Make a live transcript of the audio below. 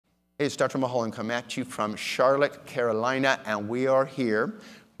Hey, it's Dr. Mulholland coming at you from Charlotte, Carolina, and we are here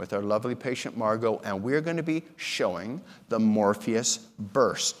with our lovely patient Margot, and we're going to be showing the Morpheus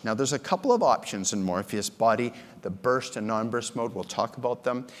burst. Now, there's a couple of options in Morpheus body, the burst and non-burst mode. We'll talk about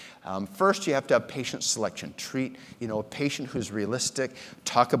them. First, you have to have patient selection. Treat, a patient who's realistic.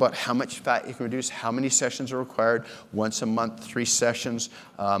 Talk about how much fat you can reduce, how many sessions are required, once a month, 3 sessions,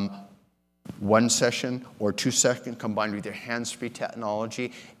 1 session or 2 sessions combined with your hands-free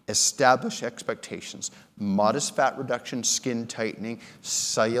technology. Establish expectations. Modest fat reduction, skin tightening,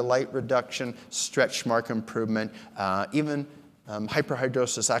 cellulite reduction, stretch mark improvement, even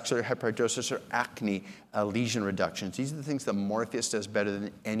hyperhidrosis, axillary hyperhidrosis, or acne lesion reductions. These are the things that Morpheus does better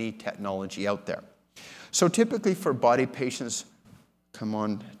than any technology out there. So typically for body patients, come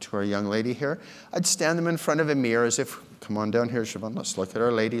on to our young lady here, I'd stand them in front of a mirror as if, come on down here, Siobhan, let's look at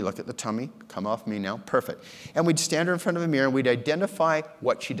our lady, look at the tummy, come off me now, perfect. And we'd stand her in front of a mirror and we'd identify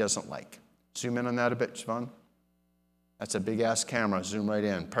what she doesn't like. Zoom in on that a bit, Siobhan. That's a big-ass camera, zoom right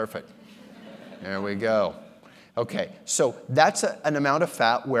in, perfect. There we go. Okay, so that's an amount of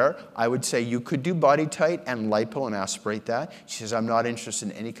fat where I would say you could do body tight and lipo and aspirate that. She says, I'm not interested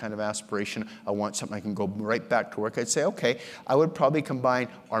in any kind of aspiration. I want something I can go right back to work. I'd say, okay, I would probably combine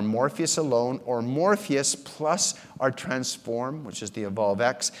our Morpheus alone or Morpheus plus our Transform, which is the Evolve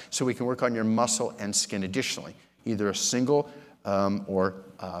X, so we can work on your muscle and skin additionally. Either a single or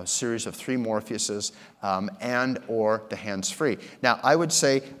a series of 3 Morpheuses and or the hands-free. Now, I would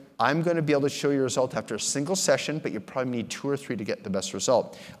say I'm going to be able to show you a result after a single session, but you probably need 2 or 3 to get the best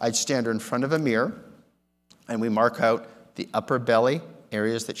result. I'd stand her in front of a mirror, and we mark out the upper belly,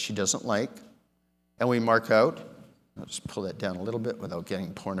 areas that she doesn't like, and we mark out, I'll just pull that down a little bit without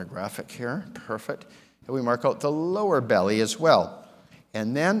getting pornographic here, perfect, and we mark out the lower belly as well.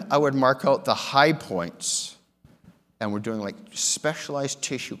 And then I would mark out the high points, and we're doing like specialized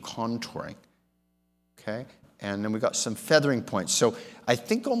tissue contouring, okay? And then we got some feathering points. So I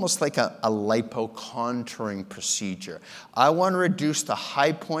think almost like a lipo contouring procedure. I want to reduce the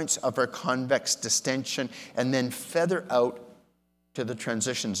high points of our convex distension and then feather out to the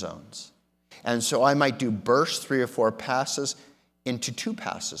transition zones. And so I might do burst 3 or 4 passes into 2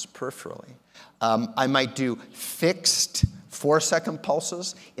 passes peripherally. I might do fixed 4-second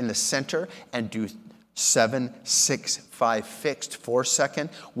pulses in the center and do 7, 6, 5 fixed 4-second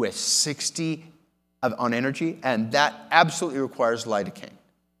with 60 on energy, and that absolutely requires lidocaine.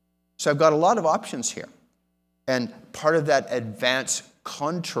 So I've got a lot of options here. And part of that advanced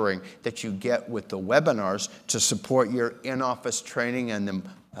contouring that you get with the webinars to support your in-office training and the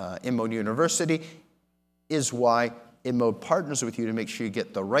InMode University is why InMode partners with you to make sure you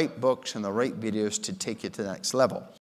get the right books and the right videos to take you to the next level.